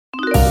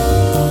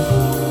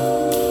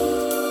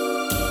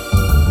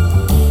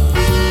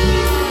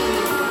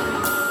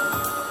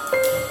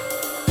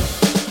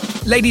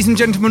Ladies and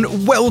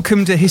gentlemen,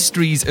 welcome to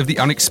Histories of the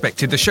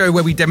Unexpected, the show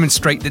where we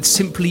demonstrate that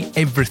simply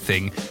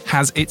everything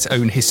has its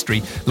own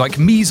history, like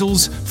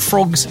measles,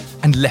 frogs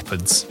and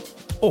leopards.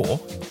 Or,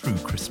 true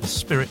Christmas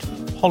spirit,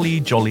 holly,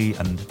 jolly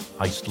and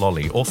iced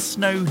lolly, or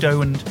snow, dough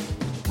and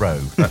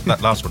roe.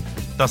 That last one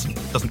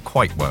doesn't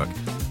quite work.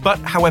 But,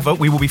 however,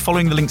 we will be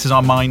following the links in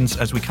our minds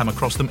as we come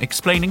across them,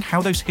 explaining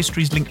how those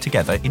histories link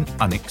together in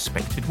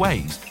unexpected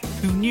ways.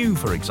 Who knew,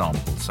 for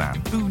example,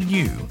 Sam, who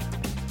knew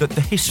that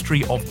the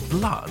history of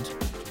blood,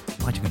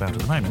 writing about at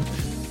the moment,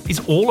 is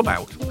all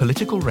about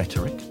political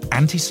rhetoric,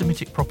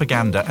 anti-Semitic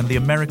propaganda and the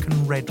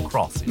American Red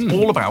Cross. It's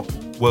all about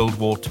World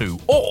War II.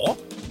 Or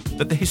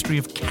that the history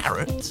of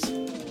carrots,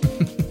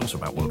 also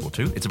about World War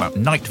II, it's about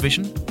night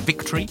vision,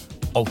 victory,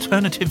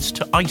 alternatives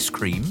to ice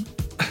cream.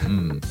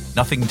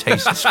 Nothing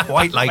tastes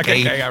quite like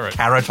a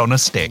carrot on a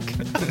stick.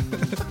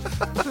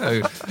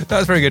 Oh,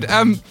 that's very good.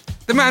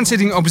 The man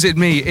sitting opposite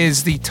me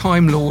is the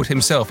Time Lord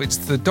himself. It's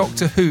the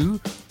Doctor Who,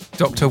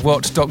 Doctor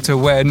What, Doctor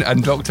When,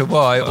 and Doctor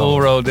Why all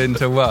rolled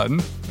into one.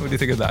 What do you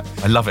think of that?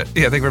 I love it.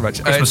 Yeah, thank you very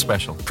much. Christmas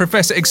special.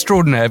 Professor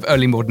Extraordinaire of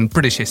Early Modern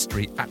British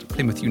History at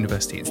Plymouth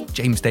University. It's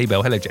James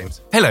Daybell. Hello,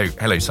 James.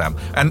 Hello, Sam.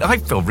 And I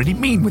feel really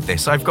mean with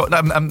this. I've got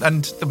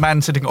and the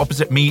man sitting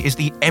opposite me is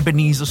the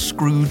Ebenezer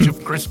Scrooge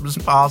of Christmas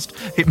past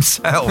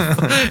himself.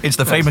 It's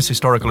the famous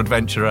historical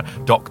adventurer,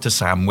 Dr.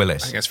 Sam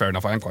Willis. I guess fair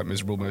enough. I am quite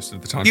miserable most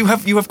of the time. You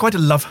have quite a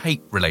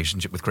love-hate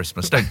relationship with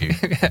Christmas, don't you?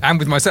 And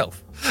with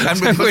myself.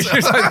 Which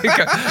I think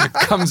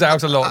comes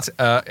out a lot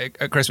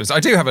at Christmas. I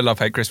do have a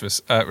love-hate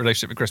Christmas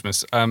relationship with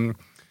Christmas,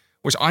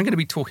 which I'm going to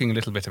be talking a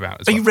little bit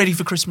about as well. Are you ready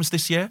for Christmas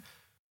this year?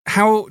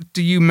 How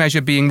do you measure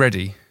being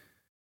ready?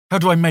 How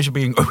do I measure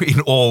being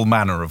in all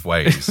manner of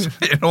ways?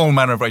 In all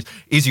manner of ways.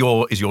 Is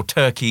your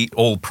turkey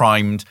all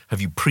primed? Have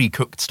you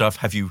pre-cooked stuff?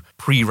 Have you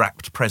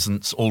pre-wrapped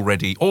presents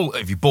already?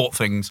 Have you bought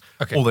things?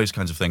 Okay. All those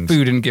kinds of things.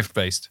 Food and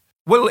gift-based.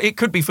 Well, it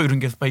could be food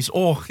and gift-based,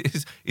 or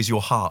is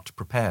your heart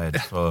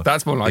prepared for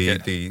That's more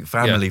like the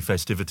family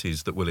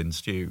festivities that will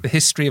ensue? The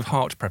history of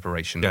heart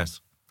preparation.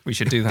 Yes. We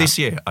should do that. This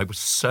year, I was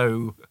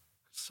so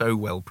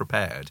well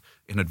prepared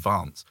in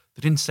advance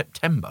that in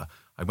September,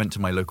 I went to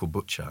my local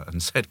butcher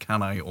and said,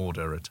 can I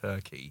order a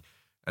turkey?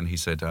 And he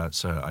said,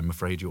 sir, I'm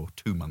afraid you're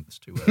 2 months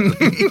too early.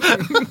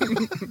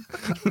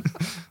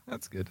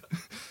 That's good.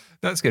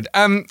 That's good.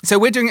 So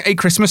we're doing a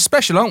Christmas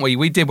special, aren't we?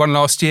 We did one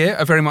last year.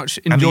 I very much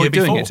enjoyed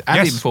doing it.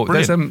 And the year before.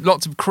 There's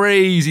lots of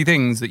crazy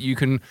things that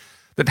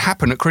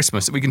happen at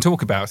Christmas that we can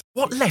talk about.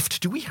 What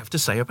left do we have to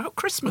say about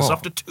Christmas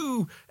after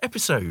 2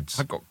 episodes?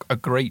 I've got a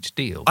great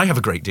deal. I have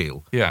a great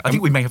deal. Yeah. I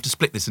think we may have to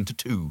split this into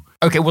 2.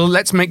 Okay, well,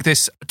 let's make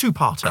this a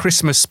 2-parter.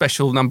 Christmas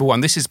special number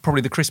 1. This is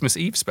probably the Christmas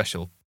Eve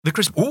special. The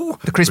Christmas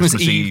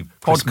Eve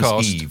podcast.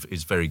 Christmas Eve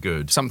is very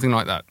good. Something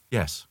like that.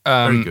 Yes,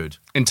 very good.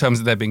 In terms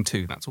of there being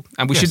 2, that's all.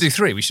 And we should do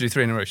 3. We should do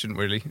 3 in a row, shouldn't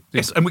we, really?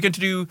 Yes, and we're going to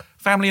do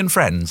family and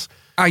friends.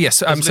 Yes.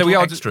 So we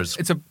are extras.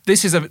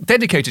 This is a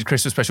dedicated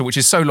Christmas special, which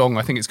is so long.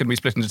 I think it's going to be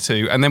split into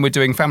 2, and then we're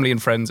doing family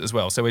and friends as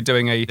well. So we're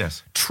doing a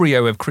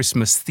trio of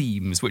Christmas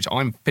themes, which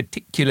I'm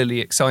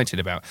particularly excited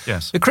about.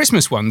 Yes. The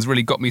Christmas ones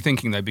really got me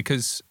thinking though,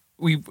 because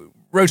we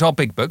wrote our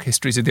big book,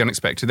 Histories of the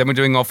Unexpected. Then we're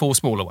doing our 4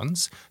 smaller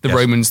ones: the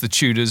Romans, the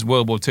Tudors,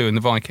 World War II, and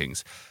the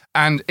Vikings.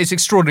 And it's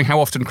extraordinary how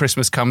often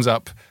Christmas comes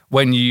up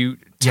when you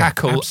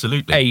tackle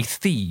a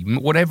theme,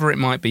 whatever it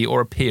might be,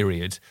 or a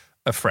period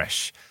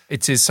afresh.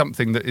 It is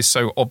something that is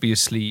so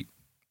obviously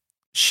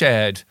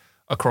shared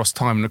across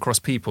time and across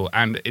people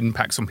and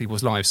impacts on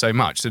people's lives so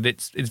much that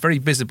it's very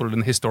visible in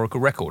the historical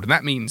record. And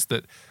that means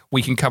that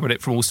we can cover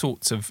it from all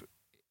sorts of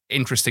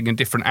interesting and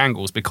different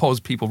angles because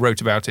people wrote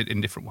about it in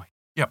different ways.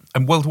 Yeah,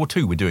 and World War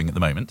II we're doing at the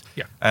moment.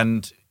 Yeah.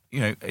 And,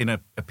 in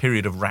a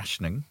period of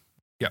rationing,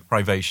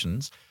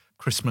 privations,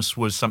 Christmas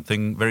was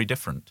something very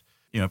different.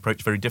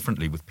 Approached very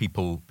differently with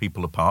people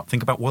apart.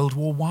 Think about World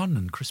War I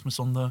and Christmas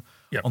on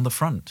the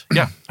front.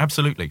 Yeah,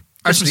 absolutely.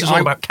 Christmas is all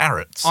about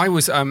carrots.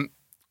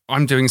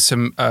 I'm doing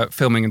some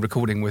filming and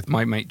recording with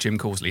my mate Jim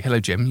Causley.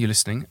 Hello, Jim. You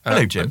listening?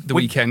 Hello, Jim. The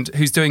weekend.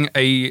 Who's doing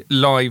a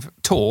live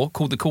tour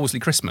called the Causley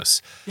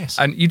Christmas? Yes.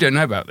 And you don't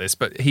know about this,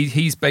 but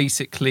he's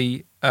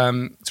basically.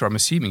 I'm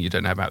assuming you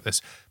don't know about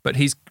this, but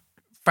he's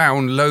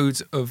found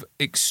loads of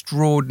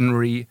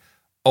extraordinary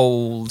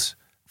old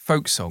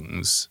folk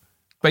songs.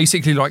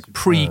 Basically like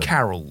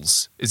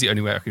pre-carols is the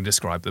only way I can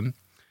describe them.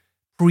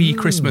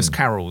 Pre-Christmas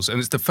carols. And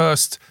it's the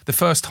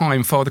first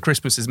time Father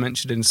Christmas is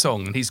mentioned in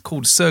song, and he's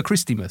called Sir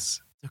Christmas.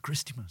 Sir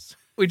Christmas.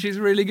 Which is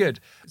really good.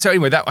 So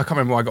anyway, I can't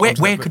remember why I got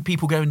Where could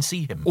people go and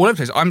see him? All over the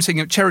place. I'm seeing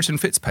him at Cheriton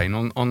Fitzpaine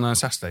on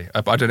Saturday.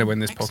 But I don't know when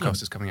this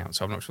podcast is coming out,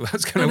 so I'm not sure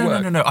that's going to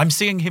work. No. I'm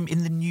seeing him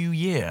in the new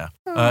year.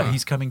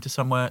 He's coming to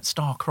somewhere,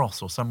 Star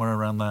Cross or somewhere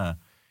around there.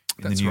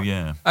 In the new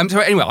year. So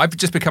anyway, I've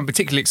just become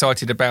particularly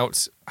excited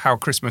about how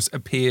Christmas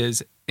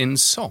appears in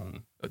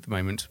song at the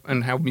moment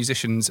and how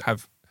musicians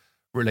have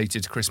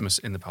related to Christmas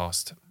in the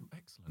past.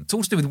 Excellent. It's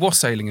all to do with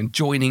wassailing and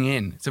joining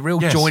in. It's a real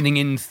joining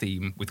in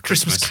theme with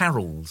Christmas. Christmas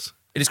carols.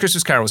 It is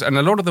Christmas carols, and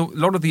a lot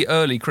of the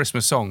early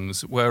Christmas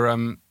songs were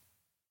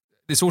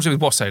it's also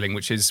with wassailing,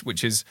 which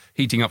is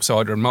heating up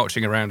cider and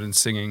marching around and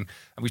singing.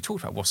 And we've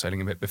talked about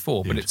wassailing a bit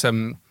before, but it's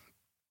kind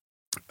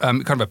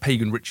of a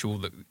pagan ritual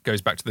that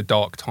goes back to the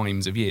dark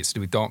times of years to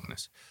do with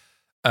darkness.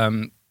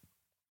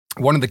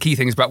 One of the key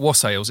things about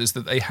wassails is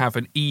that they have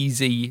an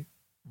easy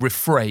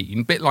refrain,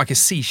 a bit like a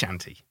sea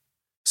shanty.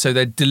 So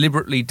they're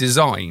deliberately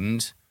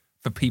designed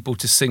for people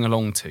to sing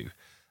along to.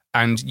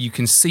 And you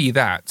can see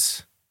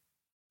that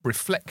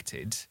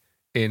reflected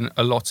in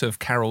a lot of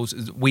carols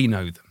as we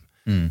know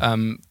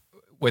them.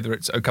 Whether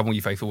it's O Come All Ye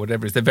Faithful or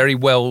whatever it is, they're very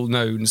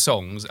well-known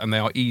songs and they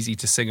are easy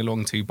to sing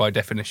along to by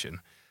definition.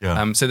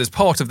 Yeah. So there's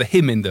part of the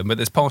hymn in them, but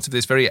there's part of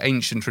this very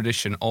ancient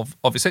tradition of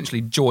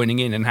essentially joining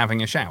in and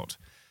having a shout.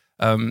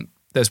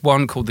 There's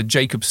one called the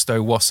Jacob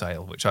Stowe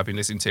Wassail, which I've been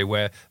listening to,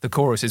 where the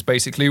chorus is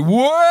basically,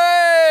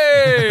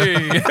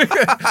 way!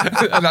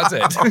 And that's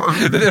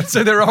it.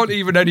 So there aren't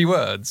even any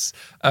words.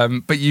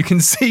 But you can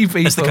see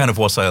people... It's the kind of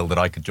wassail that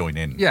I could join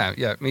in. Yeah,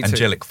 me too.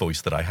 Angelic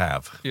voice that I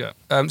have. Yeah.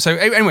 So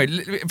anyway,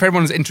 if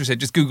everyone's interested,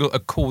 just Google A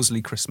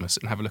Causley Christmas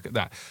and have a look at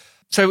that.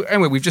 So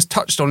anyway, we've just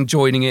touched on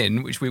joining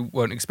in, which we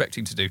weren't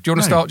expecting to do. Do you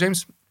want to start,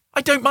 James?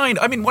 I don't mind.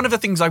 I mean, one of the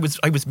things I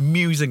was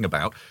musing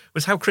about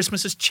was how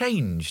Christmas has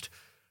changed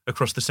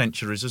across the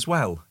centuries as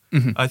well.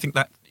 Mm-hmm. I think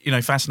that,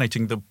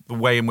 fascinating the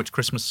way in which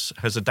Christmas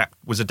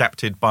was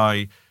adapted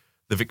by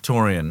the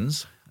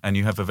Victorians, and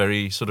you have a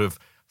very sort of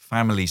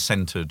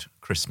family-centred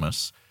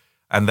Christmas.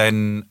 And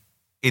then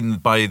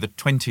by the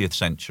 20th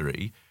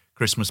century,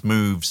 Christmas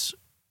moves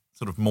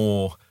sort of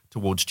more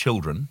towards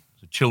children.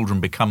 So children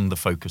become the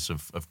focus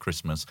of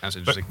Christmas. That's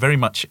interesting. But very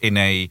much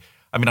I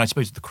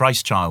suppose the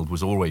Christ child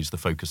was always the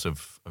focus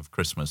of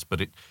Christmas,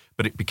 but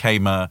it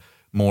became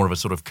more of a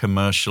sort of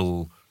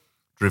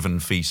commercial-driven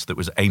feast that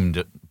was aimed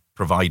at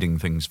providing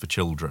things for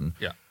children.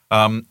 Yeah.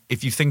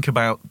 If you think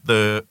about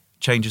the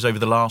changes over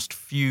the last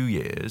few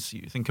years,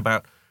 you think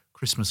about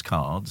Christmas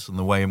cards and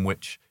the way in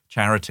which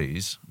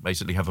charities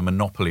basically have a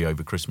monopoly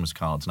over Christmas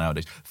cards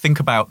nowadays. Think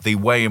about the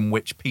way in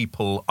which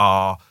people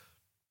are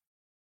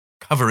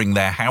covering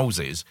their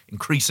houses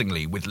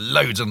increasingly with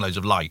loads and loads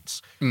of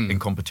lights in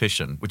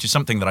competition, which is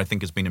something that I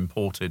think has been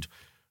imported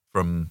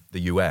from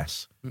the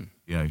US,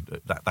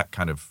 that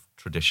kind of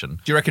tradition.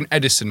 Do you reckon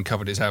Edison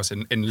covered his house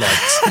in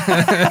lights?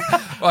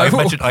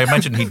 I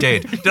imagine he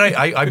did.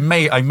 I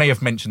may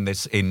have mentioned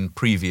this in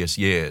previous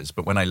years,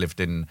 but when I lived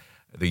in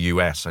the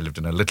US, I lived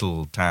in a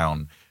little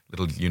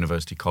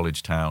university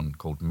college town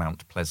called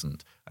Mount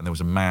Pleasant, and there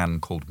was a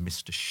man called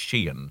Mr.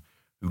 Sheehan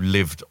who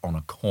lived on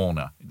a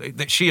corner.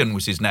 Sheehan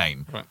was his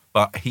name, right.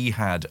 But he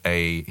had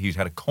a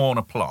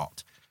corner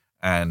plot,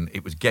 and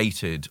it was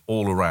gated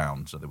all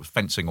around, so there was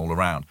fencing all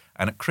around.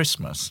 And at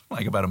Christmas,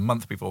 like about a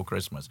month before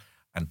Christmas,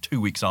 and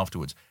 2 weeks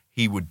afterwards,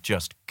 he would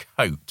just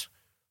coat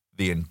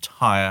the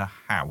entire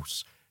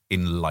house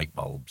in light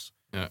bulbs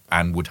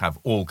and would have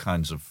all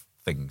kinds of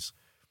things.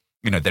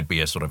 There'd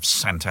be a sort of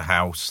Santa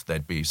house,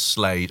 there'd be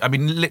sleigh. I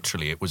mean,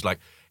 literally, it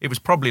was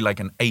probably like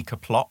an acre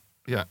plot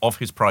of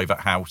his private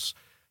house.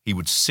 He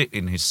would sit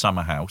in his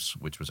summer house,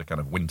 which was a kind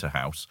of winter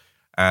house,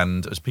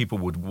 and as people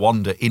would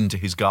wander into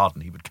his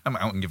garden, he would come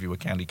out and give you a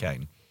candy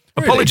cane.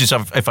 Really? Apologies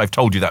if I've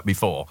told you that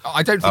before.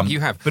 I don't think you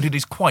have. But it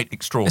is quite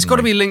extraordinary. It's got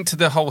to be linked to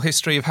the whole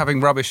history of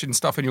having rubbish and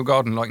stuff in your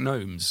garden like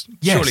gnomes.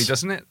 Yes. Surely,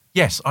 doesn't it?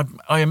 Yes,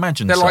 I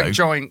imagine They're so. like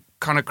giant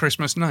kind of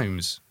Christmas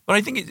gnomes. But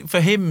I think for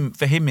him,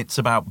 it's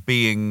about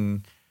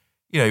being,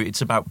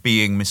 it's about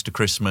being Mr.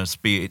 Christmas.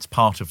 It's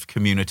part of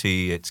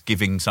community. It's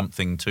giving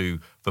something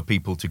for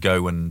people to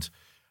go and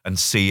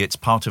see. It's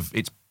part of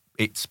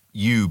it's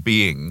you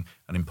being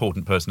an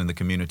important person in the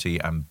community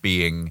and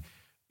being,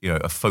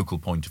 a focal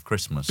point of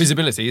Christmas.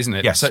 Visibility, isn't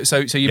it? Yes. So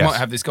you might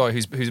have this guy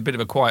who's a bit of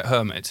a quiet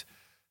hermit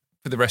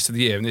for the rest of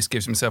the year, and this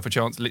gives himself a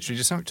chance literally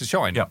just to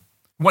shine. Yeah.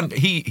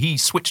 He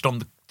switched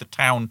on the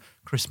town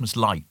Christmas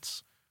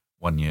lights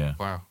one year.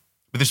 Wow.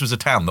 But this was a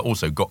town that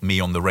also got me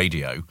on the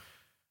radio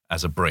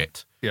as a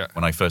Brit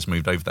when I first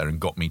moved over there,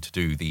 and got me to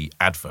do the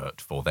advert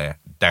for their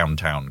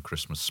downtown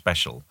Christmas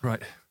special.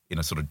 Right. In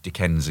a sort of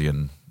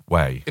Dickensian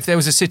way. If there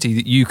was a city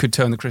that you could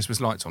turn the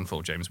Christmas lights on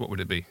for, James, what would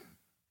it be?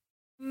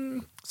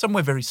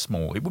 Somewhere very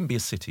small. It wouldn't be a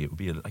city. It would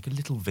be like a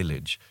little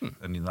village.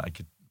 And I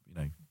could,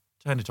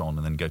 turn it on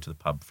and then go to the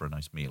pub for a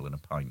nice meal and a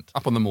pint.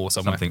 Up on the moor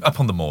somewhere. Something up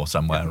on the moor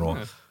somewhere, or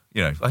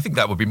I think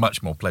that would be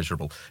much more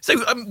pleasurable. So,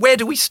 where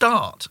do we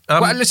start?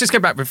 Well, let's just go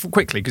back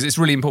quickly, because it's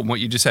really important what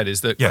you just said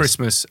is that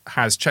Christmas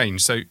has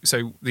changed.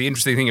 So the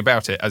interesting thing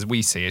about it, as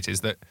we see it,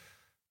 is that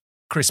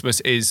Christmas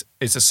is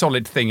a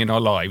solid thing in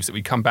our lives that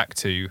we come back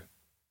to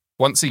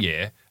once a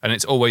year, and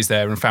it's always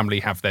there, and family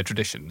have their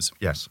traditions.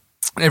 Yes.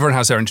 Everyone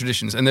has their own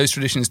traditions, and those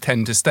traditions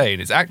tend to stay.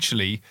 And it's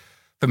actually,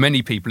 for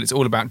many people, it's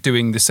all about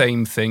doing the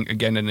same thing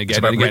again and again. It's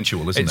about and again.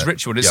 Ritual, isn't it? It's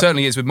ritual. It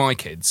certainly is with my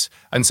kids.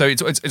 And so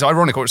it's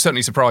ironic, or it's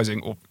certainly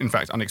surprising, or in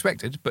fact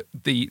unexpected, but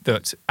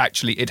that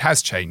actually it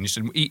has changed.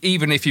 And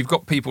even if you've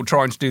got people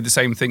trying to do the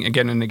same thing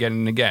again and again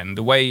and again,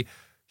 the way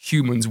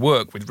humans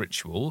work with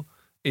ritual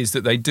is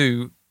that they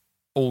do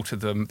alter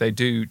them, they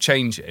do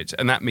change it,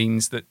 and that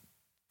means that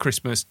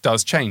Christmas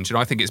does change, and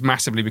I think it's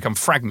massively become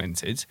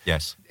fragmented.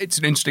 Yes. It's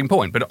an interesting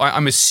point, but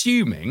I'm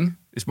assuming,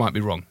 this might be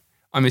wrong,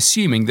 I'm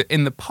assuming that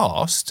in the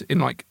past, in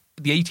like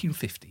the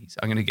 1850s,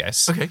 I'm going to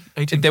guess, Okay,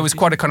 1850s. there was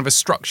quite a kind of a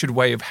structured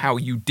way of how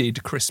you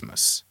did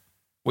Christmas,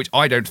 which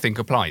I don't think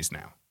applies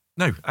now.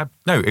 No,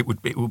 it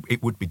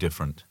would be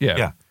different.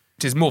 Yeah.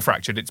 It is more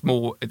fractured. It's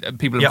more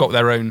people have got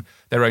their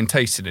own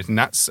taste in it, and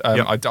that's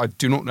I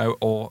do not know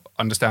or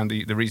understand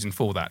the reason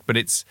for that. But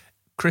it's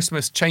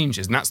Christmas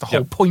changes, and that's the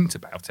whole point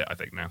about it, I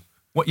think now.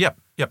 Well, yeah.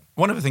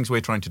 One of the things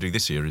we're trying to do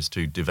this year is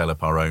to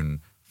develop our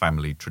own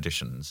family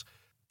traditions.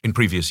 In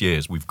previous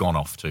years, we've gone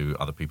off to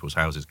other people's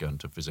houses, going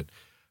to visit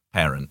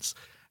parents,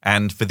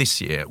 and for this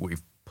year,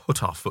 we've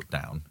put our foot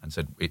down and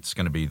said it's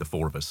going to be the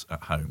four of us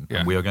at home,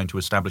 and we are going to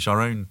establish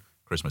our own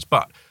Christmas.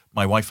 But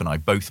my wife and I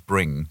both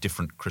bring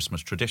different Christmas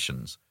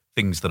traditions,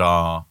 things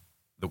that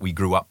we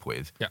grew up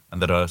with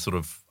and that are sort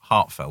of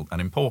heartfelt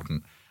and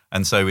important.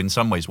 And so in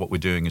some ways what we're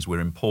doing is we're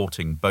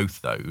importing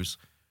both those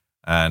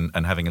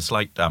and having a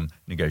slight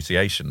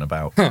negotiation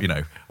about,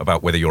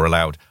 about whether you're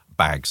allowed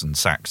bags and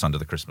sacks under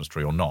the Christmas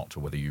tree or not, or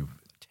whether you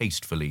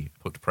tastefully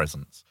put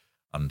presents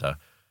under.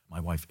 My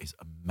wife is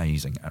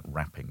amazing at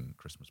wrapping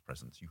Christmas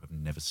presents. You have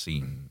never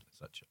seen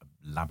such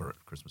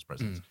elaborate Christmas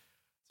presents.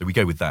 So we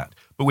go with that.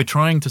 But we're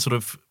trying to sort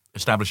of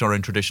establish our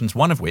own traditions,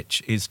 one of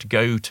which is to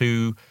go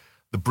to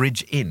the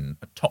Bridge Inn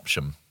at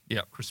Topsham,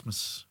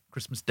 Christmas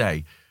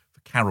Day,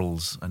 for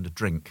carols and a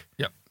drink,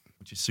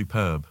 which is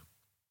superb.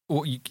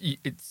 Or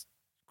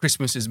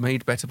Christmas is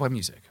made better by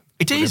music.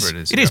 It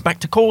is, back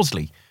to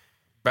Causley.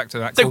 Back to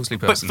that Causley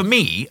person. But for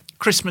me,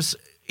 Christmas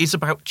is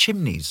about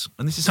chimneys,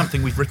 and this is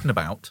something we've written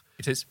about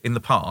in the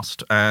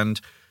past,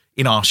 and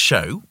in our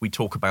show, we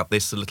talk about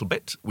this a little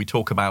bit. We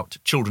talk about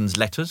children's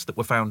letters that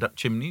were found up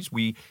chimneys.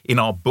 In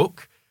our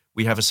book,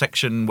 we have a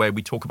section where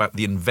we talk about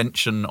the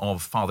invention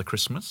of Father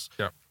Christmas.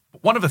 Yeah.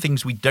 But one of the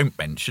things we don't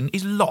mention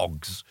is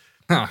logs.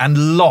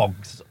 And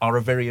logs are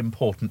a very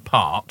important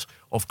part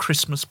of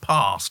Christmas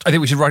past. I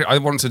think we should write. I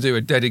want to do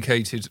a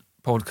dedicated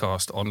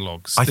podcast on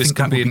logs. I think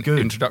that would be good.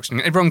 Introduction.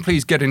 Everyone,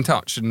 please get in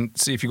touch and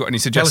see if you've got any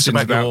suggestions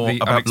about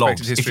the unexpected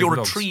logs. history If you're of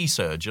a logs. tree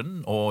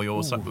surgeon or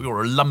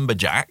you're a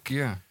lumberjack,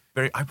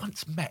 I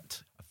once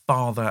met a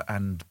father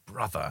and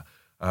brother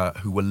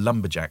who were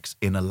lumberjacks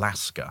in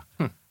Alaska,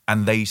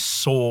 and they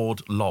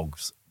sawed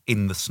logs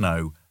in the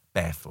snow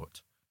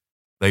barefoot.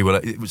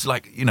 It was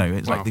like,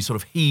 like these sort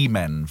of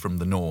he-men from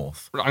the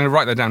north. I'm going to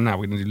write that down now.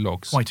 We're going to do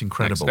logs. Quite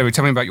incredible. Next.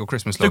 Tell me about your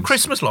Christmas logs. So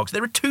Christmas logs.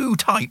 There are two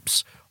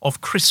types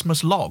of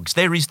Christmas logs.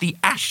 There is the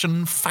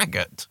ashen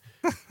faggot.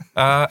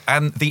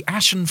 And the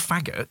ashen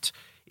faggot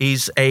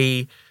is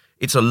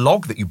it's a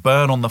log that you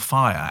burn on the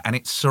fire, and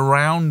it's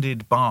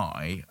surrounded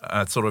by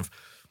a sort of,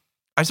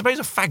 I suppose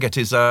a faggot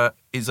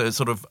is a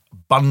sort of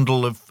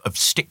bundle of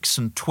sticks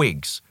and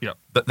twigs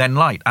that then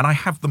light. And I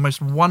have the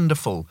most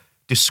wonderful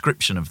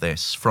description of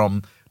this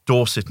from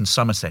Dorset and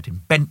Somerset in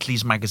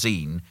Bentley's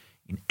magazine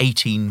in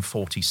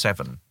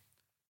 1847.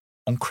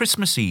 On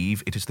Christmas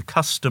Eve, it is the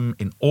custom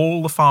in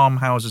all the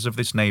farmhouses of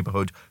this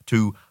neighbourhood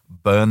to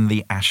burn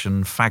the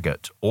ashen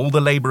faggot. All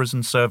the labourers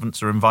and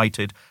servants are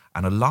invited,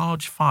 and a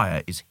large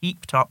fire is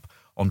heaped up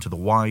onto the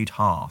wide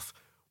hearth.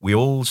 We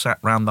all sat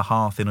round the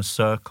hearth in a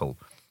circle,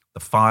 the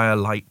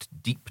firelight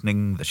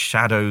deepening the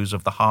shadows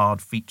of the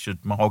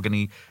hard-featured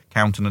mahogany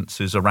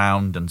countenances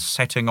around and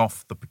setting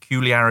off the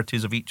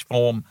peculiarities of each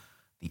form.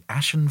 The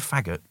ashen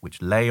faggot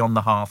which lay on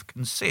the hearth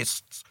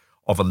consists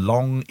of a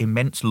long,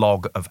 immense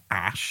log of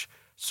ash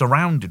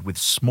surrounded with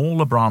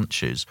smaller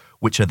branches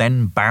which are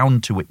then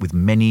bound to it with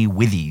many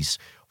withies,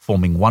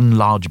 forming one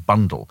large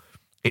bundle.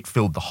 It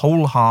filled the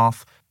whole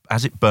hearth.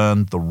 As it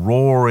burned, the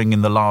roaring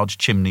in the large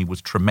chimney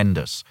was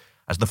tremendous.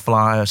 As the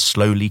fire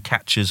slowly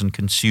catches and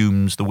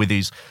consumes the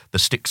withies, the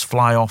sticks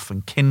fly off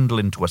and kindle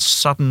into a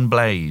sudden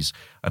blaze,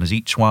 and as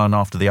each one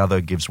after the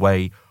other gives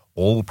way,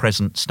 all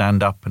present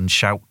stand up and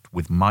shout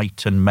with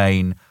might and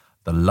main.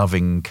 The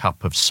loving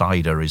cup of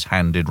cider is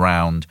handed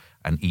round,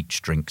 and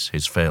each drinks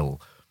his fill.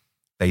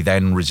 They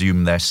then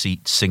resume their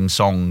seats, sing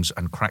songs,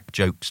 and crack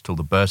jokes till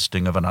the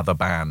bursting of another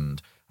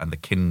band, and the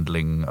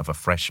kindling of a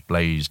fresh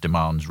blaze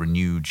demands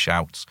renewed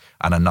shouts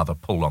and another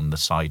pull on the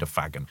cider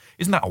faggon.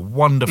 Isn't that a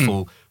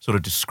wonderful sort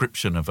of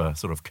description of a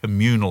sort of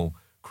communal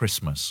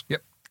Christmas?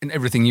 Yep, and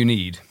everything you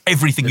need.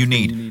 Everything you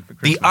need.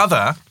 The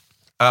other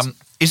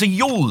is a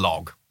Yule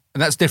log.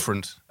 And that's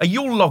different. A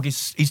Yule log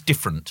is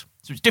different.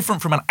 So it's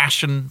different from an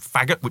ashen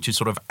faggot, which is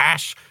sort of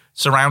ash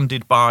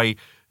surrounded by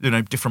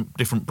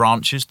different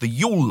branches. The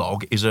Yule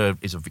log is a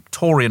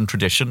Victorian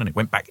tradition, and it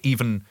went back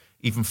even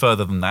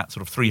further than that,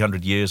 sort of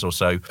 300 years or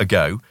so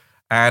ago.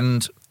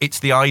 And it's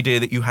the idea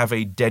that you have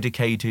a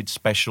dedicated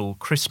special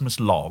Christmas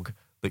log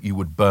that you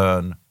would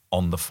burn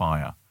on the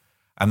fire.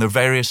 And there are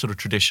various sort of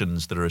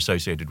traditions that are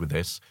associated with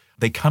this.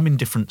 They come in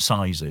different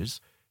sizes.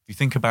 If you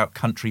think about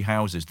country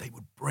houses, they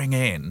would bring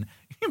in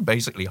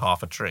basically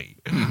half a tree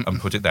and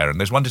put it there. And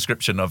there's one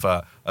description of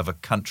a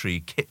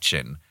country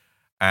kitchen,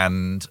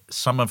 and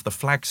some of the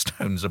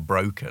flagstones are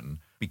broken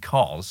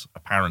because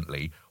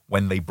apparently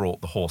when they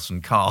brought the horse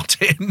and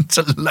cart in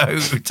to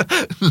load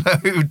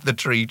the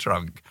tree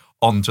trunk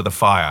onto the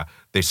fire.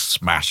 This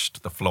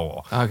smashed the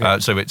floor. Okay.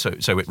 So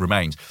it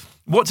remains.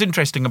 What's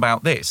interesting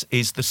about this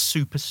is the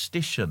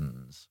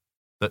superstitions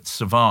that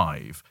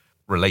survive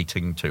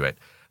relating to it.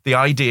 The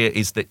idea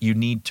is that you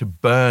need to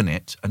burn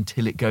it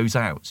until it goes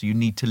out. So you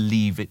need to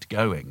leave it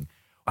going.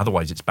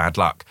 Otherwise, it's bad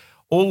luck.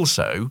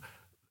 Also,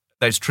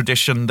 there's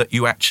tradition that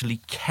you actually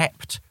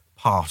kept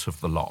part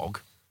of the log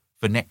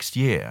for next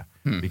year,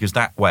 because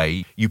that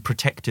way you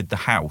protected the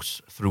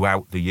house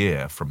throughout the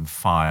year from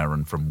fire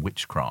and from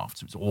witchcraft.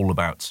 So it's all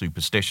about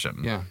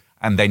superstition. Yeah.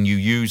 And then you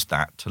use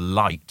that to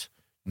light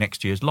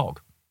next year's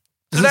log.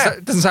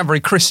 Doesn't sound very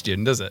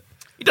Christian, does it?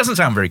 It doesn't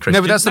sound very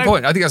Christian. No, but that's the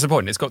point. I think that's the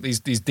point. It's got these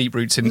deep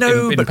roots in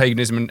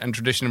paganism and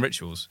tradition and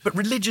rituals. But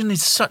religion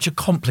is such a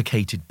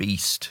complicated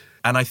beast.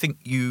 And I think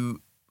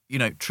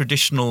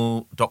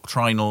traditional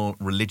doctrinal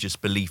religious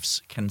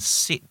beliefs can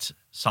sit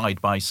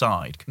side by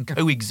side, can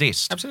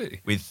coexist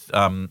Absolutely. with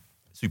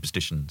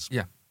superstitions.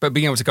 Yeah. But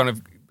being able to kind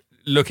of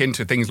look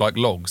into things like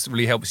logs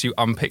really helps you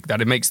unpick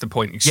that. It makes the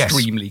point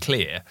extremely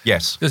clear.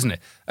 Yes. Doesn't it?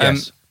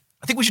 Yes.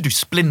 I think we should do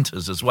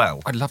splinters as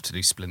well. I'd love to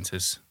do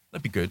splinters.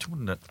 That'd be good,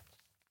 wouldn't it?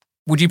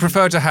 Would you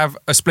prefer to have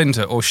a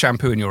splinter or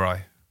shampoo in your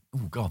eye?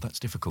 Oh, God, that's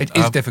difficult. It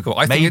is difficult.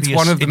 I think it's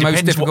one of the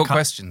most difficult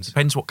questions.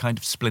 Depends what kind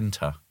of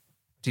splinter.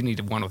 Do you need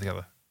one or the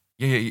other?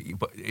 Yeah,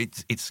 but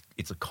it's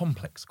a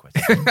complex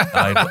question.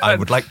 I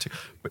would like to,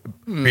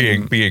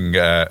 being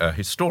a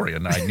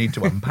historian, I need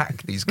to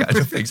unpack these kind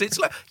of things. It's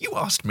like you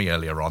asked me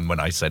earlier on when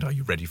I said, "Are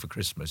you ready for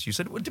Christmas?" You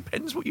said, "Well, it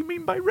depends what you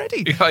mean by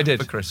ready." Yeah, I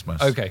did for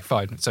Christmas. Okay,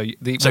 fine. So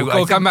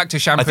we'll come back to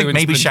shampoo. I think and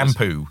maybe splinters.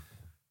 shampoo.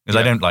 Because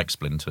I don't like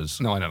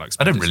splinters. No, I don't like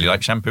splinters. I don't really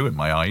like shampoo in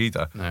my eye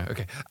either. No,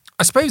 okay.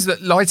 I suppose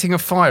that lighting a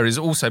fire is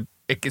also,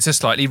 it's a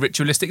slightly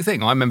ritualistic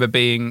thing. I remember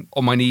being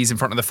on my knees in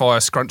front of the fire,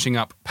 scrunching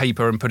up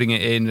paper and putting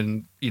it in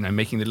and,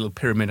 making the little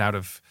pyramid out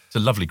of... It's a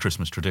lovely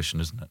Christmas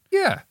tradition, isn't it?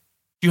 Yeah.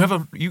 You've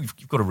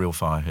got a real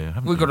fire here,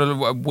 haven't you? We've got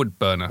a wood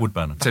burner. Wood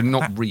burner. So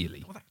not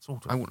really. Well, that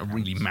sort of I want a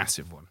really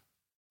massive one.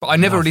 But I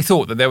never really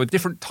thought that there were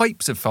different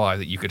types of fire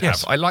that you could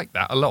have. I like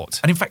that a lot.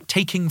 And in fact,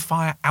 taking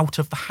fire out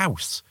of the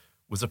house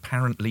was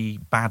apparently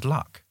bad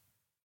luck.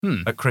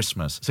 At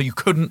Christmas. So you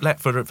couldn't let,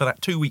 for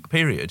that 2-week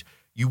period,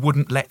 you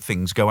wouldn't let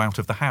things go out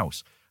of the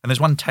house. And there's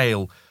one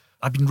tale,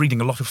 I've been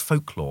reading a lot of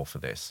folklore for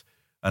this.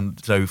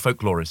 And so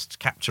folklorists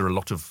capture a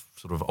lot of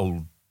sort of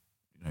old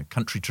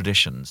country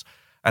traditions.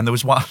 And there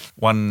was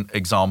one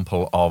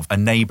example of a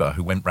neighbour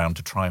who went round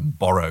to try and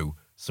borrow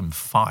some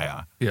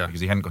fire. Yeah. Because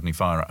he hadn't got any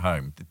fire at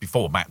home.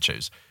 Before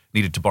matches,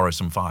 needed to borrow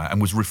some fire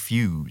and was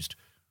refused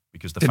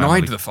because the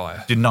family the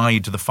fire.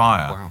 Denied the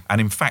fire. Wow.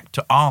 And in fact,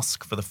 to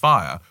ask for the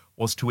fire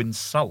was to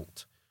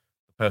insult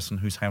the person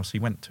whose house he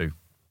went to.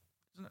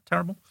 Isn't that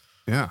terrible?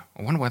 Yeah.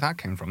 I wonder where that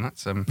came from.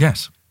 That's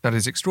Yes. That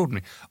is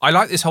extraordinary. I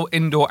like this whole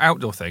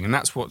indoor-outdoor thing, and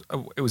that's what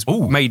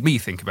made me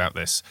think about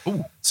this.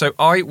 Ooh. So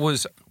I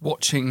was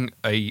watching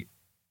a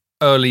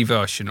early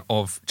version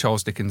of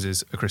Charles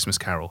Dickens's A Christmas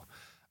Carol.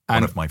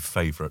 And one of my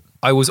favourite.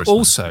 I was Christmas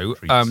also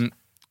treats.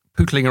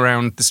 pootling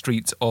around the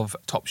streets of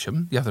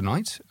Topsham the other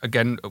night.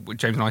 Again,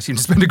 James and I seem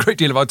to spend a great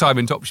deal of our time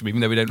in Topsham,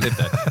 even though we don't live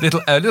there.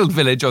 A little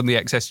village on the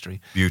Exe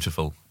Estuary.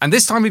 Beautiful. And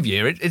this time of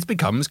year, it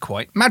becomes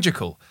quite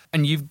magical.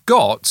 And you've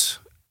got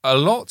a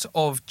lot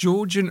of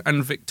Georgian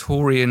and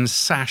Victorian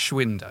sash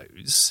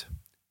windows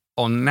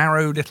on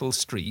narrow little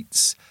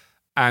streets.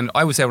 And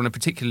I was there on a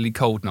particularly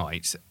cold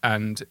night,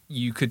 and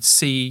you could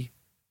see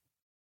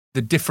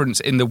the difference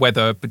in the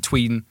weather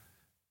between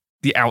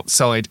the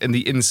outside and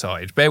the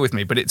inside. Bear with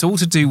me, but it's all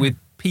to do with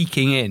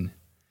peeking in.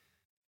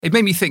 It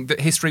made me think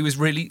that history was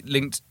really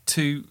linked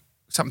to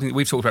something that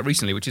we've talked about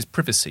recently, which is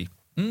privacy.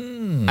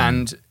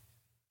 And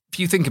if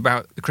you think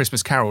about The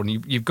Christmas Carol,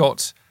 and you've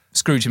got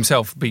Scrooge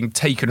himself being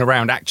taken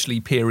around, actually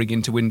peering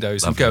into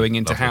windows and going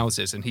into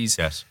houses, and he's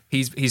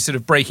sort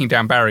of breaking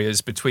down barriers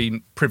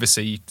between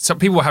privacy. Some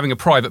people are having a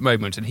private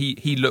moment, and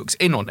he looks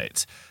in on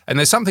it. And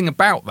there's something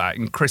about that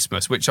in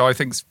Christmas which I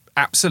think's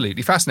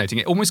absolutely fascinating.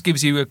 It almost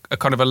gives you a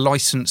kind of a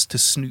license to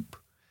snoop.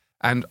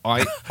 And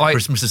I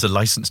Christmas is a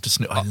license to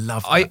snoop. I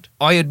love that.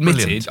 I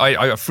admitted,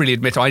 I freely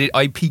admit,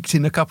 I peeked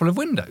in a couple of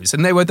windows,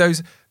 and there were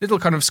those little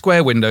kind of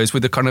square windows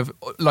with a kind of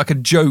like a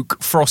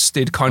joke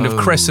frosted kind of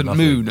crescent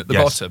moon at the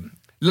bottom,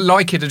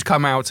 like it had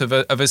come out of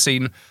a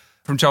scene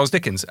from Charles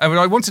Dickens.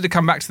 I wanted to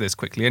come back to this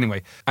quickly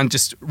anyway, and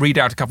just read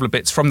out a couple of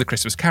bits from The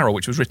Christmas Carol,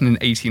 which was written in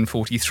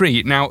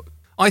 1843. Now,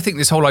 I think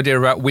this whole idea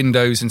about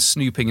windows and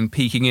snooping and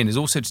peeking in is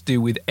also to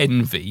do with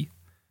envy.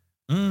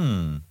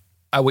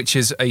 Which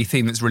is a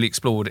theme that's really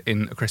explored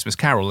in A Christmas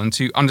Carol. And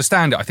to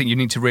understand it, I think you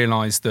need to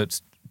realise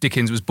that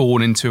Dickens was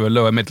born into a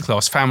lower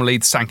middle-class family,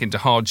 sank into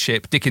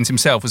hardship. Dickens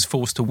himself was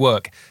forced to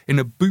work in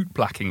a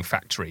boot-blacking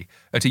factory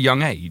at a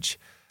young age.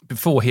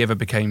 Before he ever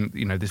became,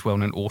 this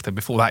well-known author,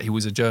 before that he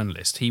was a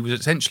journalist. He was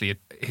essentially,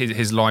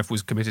 his life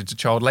was committed to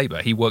child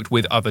labour. He worked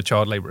with other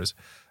child labourers,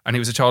 and he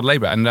was a child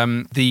labourer.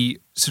 And the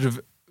sort of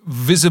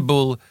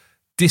visible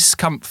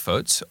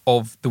discomfort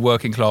of the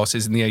working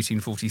classes in the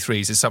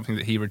 1843s is something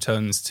that he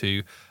returns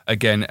to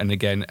again and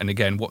again and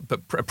again.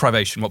 But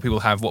privation, what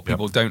people have, what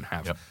people don't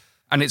have. Yep.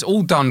 And it's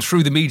all done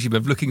through the medium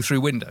of looking through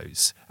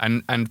windows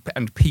and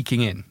peeking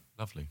in.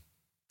 Lovely.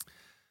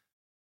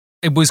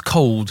 It was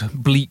cold,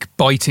 bleak,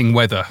 biting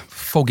weather,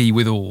 foggy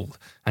withal,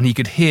 and he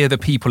could hear the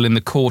people in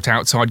the court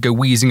outside go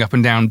wheezing up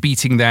and down,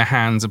 beating their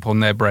hands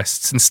upon their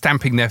breasts and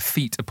stamping their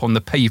feet upon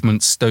the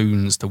pavement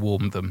stones to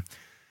warm them.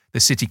 The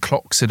city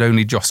clocks had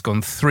only just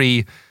gone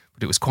 3,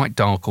 but it was quite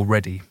dark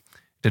already.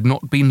 It had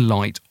not been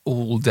light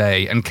all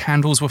day, and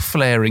candles were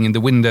flaring in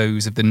the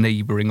windows of the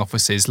neighbouring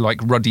offices like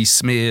ruddy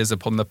smears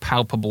upon the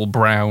palpable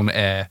brown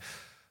air.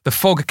 The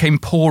fog came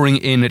pouring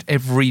in at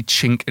every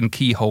chink and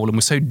keyhole and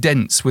was so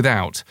dense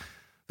without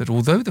that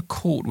although the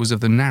court was of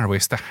the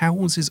narrowest, the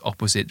houses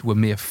opposite were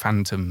mere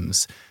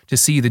phantoms. To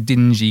see the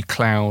dingy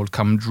cloud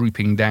come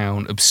drooping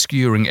down,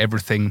 obscuring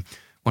everything,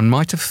 one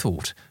might have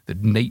thought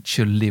that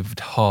nature lived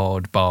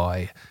hard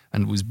by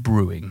and was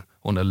brewing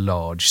on a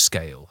large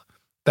scale.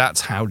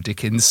 That's how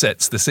Dickens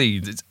sets the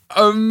scenes. It's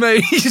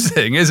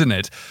amazing, isn't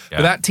it? Yeah.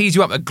 But that tees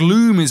you up.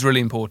 Gloom is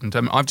really important.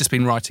 I've just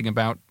been writing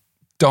about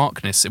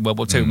darkness in World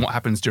War II and what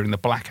happens during the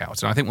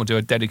blackout, and I think we'll do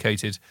a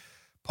dedicated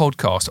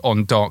podcast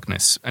on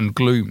darkness and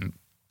gloom.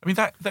 I mean,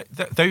 that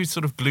those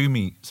sort of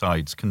gloomy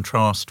sides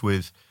contrast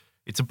with...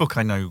 It's a book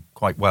I know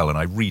quite well, and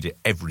I read it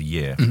every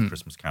year for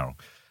Christmas Carol.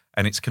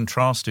 And it's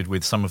contrasted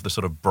with some of the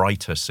sort of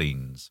brighter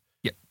scenes.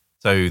 Yep.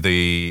 So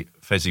the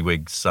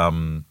Fezziwig's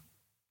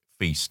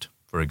feast,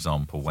 for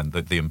example, when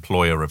the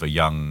employer of a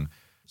young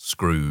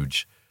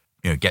Scrooge,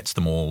 gets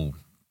them all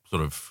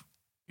sort of,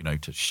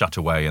 to shut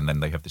away, and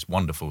then they have this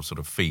wonderful sort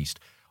of feast.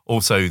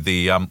 Also,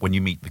 the when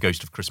you meet the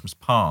Ghost of Christmas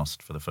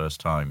Past for the first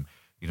time,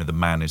 the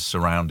man is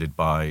surrounded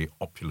by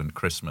opulent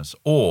Christmas.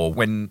 Or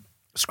when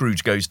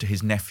Scrooge goes to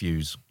his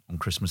nephew's on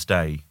Christmas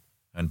Day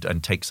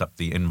and takes up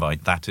the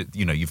invite,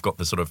 you've got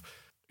the sort of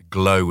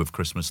glow of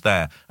Christmas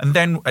there. And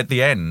then at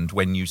the end,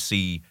 when you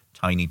see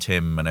Tiny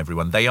Tim and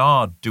everyone, they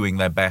are doing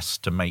their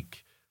best to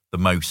make the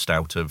most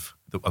out of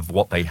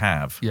what they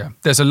have. Yeah.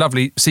 There's a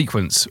lovely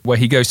sequence where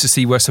he goes to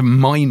see where some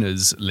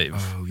miners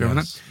live. Oh,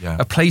 yes. Yeah.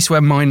 A place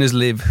where miners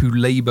live who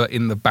labour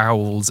in the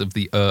bowels of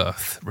the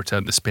earth,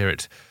 returned the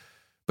spirit.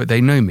 But they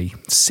know me,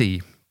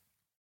 see.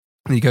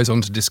 And he goes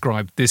on to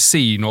describe this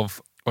scene of...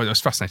 Oh, it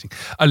was fascinating.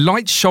 A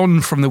light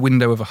shone from the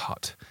window of a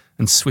hut,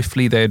 and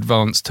swiftly they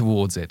advanced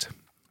towards it.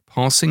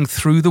 Passing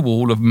through the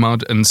wall of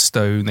mud and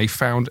stone, they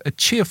found a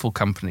cheerful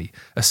company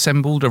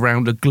assembled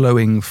around a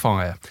glowing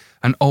fire.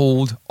 An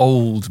old,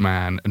 old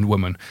man and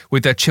woman,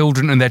 with their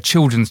children and their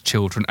children's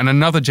children, and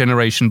another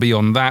generation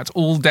beyond that,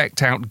 all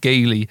decked out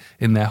gaily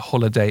in their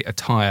holiday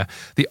attire.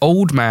 The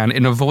old man,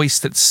 in a voice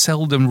that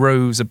seldom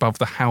rose above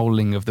the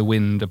howling of the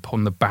wind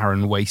upon the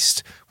barren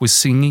waste, was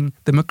singing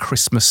them a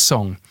Christmas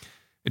song.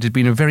 It had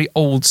been a very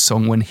old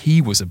song when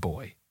he was a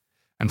boy,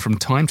 and from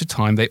time to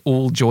time they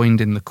all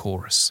joined in the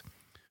chorus.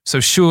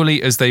 So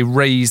surely as they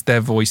raised their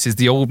voices,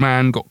 the old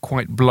man got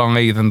quite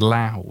blithe and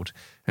loud,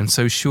 and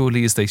so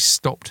surely as they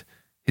stopped,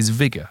 his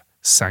vigour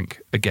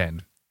sank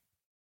again.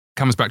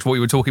 Comes back to what we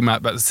were talking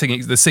about the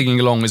singing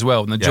along as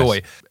well, and the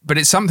joy. But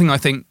it's something I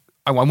think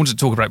I wanted to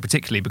talk about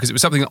particularly because it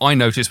was something that I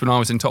noticed when I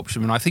was in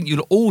Topsham, and I think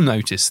you'll all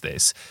notice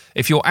this.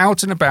 If you're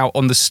out and about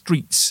on the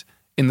streets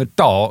in the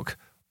dark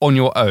on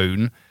your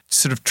own,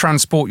 sort of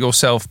transport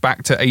yourself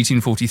back to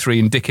 1843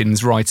 and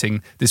Dickens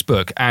writing this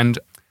book, and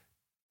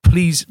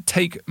please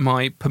take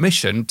my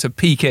permission to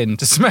peek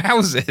into some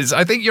houses.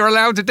 I think you're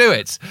allowed to do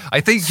it.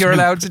 I think you're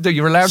allowed to do.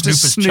 You're allowed to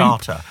snoop.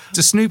 Charter.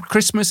 To snoop.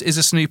 Christmas is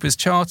a snooper's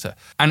charter,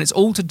 and it's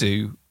all to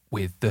do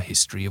with the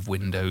history of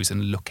windows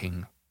and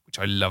looking, which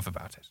I love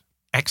about it.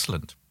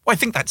 Excellent. Well, I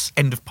think that's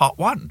end of part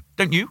 1,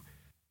 don't you?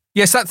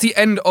 Yes, that's the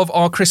end of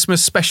our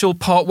Christmas special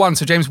part 1.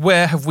 So, James,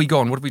 where have we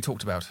gone? What have we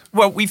talked about?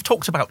 Well, we've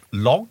talked about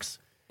logs.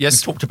 Yes.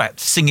 We've talked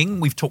about singing.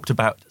 We've talked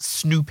about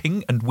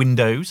snooping and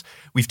windows.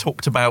 We've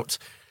talked about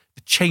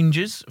the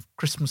changes of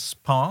Christmas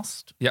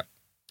past. Yep.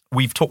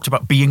 We've talked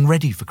about being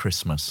ready for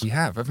Christmas. You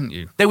have, haven't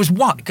you? There was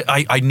one.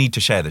 I need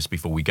to share this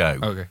before we go.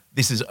 Okay.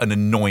 This is an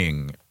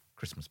annoying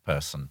Christmas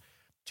person.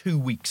 2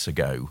 weeks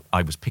ago,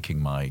 I was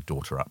picking my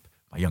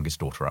youngest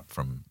daughter up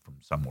from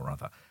somewhere or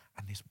other,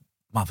 and this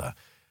mother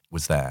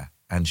was there,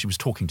 and she was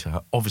talking to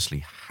her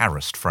obviously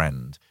harassed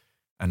friend,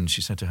 and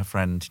she said to her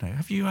friend,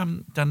 have you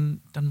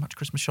done much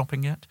Christmas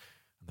shopping yet?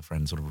 And the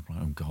friend sort of replied,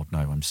 oh God, no,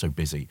 I'm so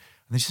busy.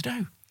 And they said,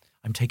 oh,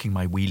 I'm taking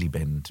my wheelie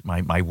bin,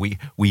 my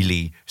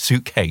wheelie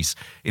suitcase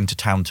into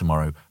town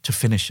tomorrow to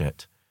finish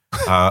it.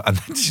 And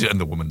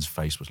the woman's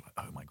face was like,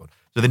 oh my God.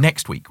 So the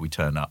next week we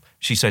turn up,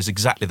 she says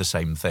exactly the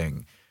same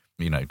thing,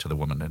 to the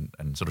woman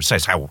and sort of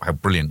says how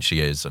brilliant she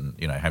is and,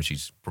 how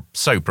she's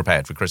so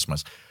prepared for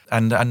Christmas.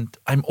 And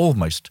I'm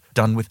almost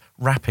done with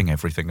wrapping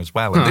everything as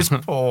well. And this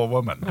poor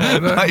woman,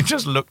 I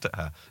just looked at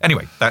her.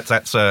 Anyway, that's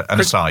an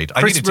aside.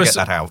 I needed to get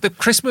that out. The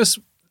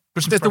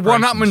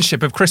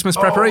one-upmanship of Christmas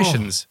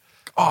preparations.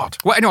 God.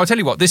 Well, no, I'll tell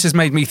you what, this has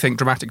made me think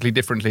dramatically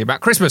differently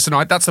about Christmas,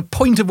 and that's the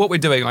point of what we're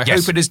doing. I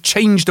hope it has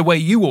changed the way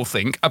you all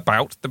think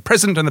about the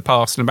present and the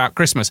past and about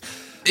Christmas.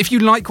 If you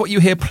like what you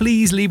hear,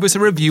 please leave us a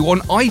review on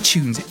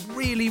iTunes. It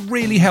really,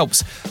 really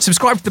helps.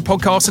 Subscribe to the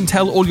podcast and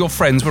tell all your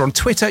friends. We're on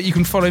Twitter. You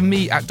can follow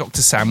me at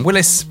Dr. Sam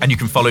Willis. And you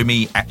can follow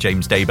me at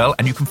James Daybell,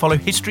 and you can follow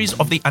Histories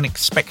of the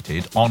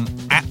Unexpected on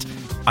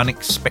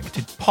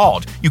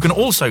 @UnexpectedPod. You can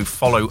also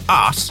follow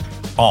us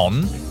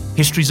on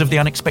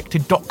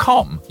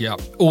historiesoftheunexpected.com. Yeah,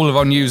 all of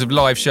our news of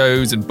live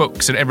shows and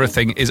books and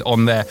everything is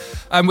on there.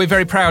 And we're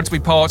very proud to be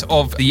part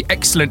of the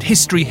excellent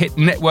History Hit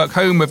network,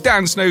 home of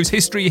Dan Snow's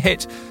History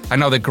Hit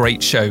and other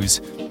great shows.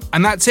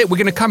 And that's it. We're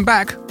going to come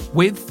back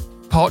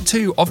with part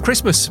 2 of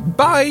Christmas.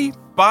 Bye!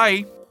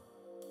 Bye!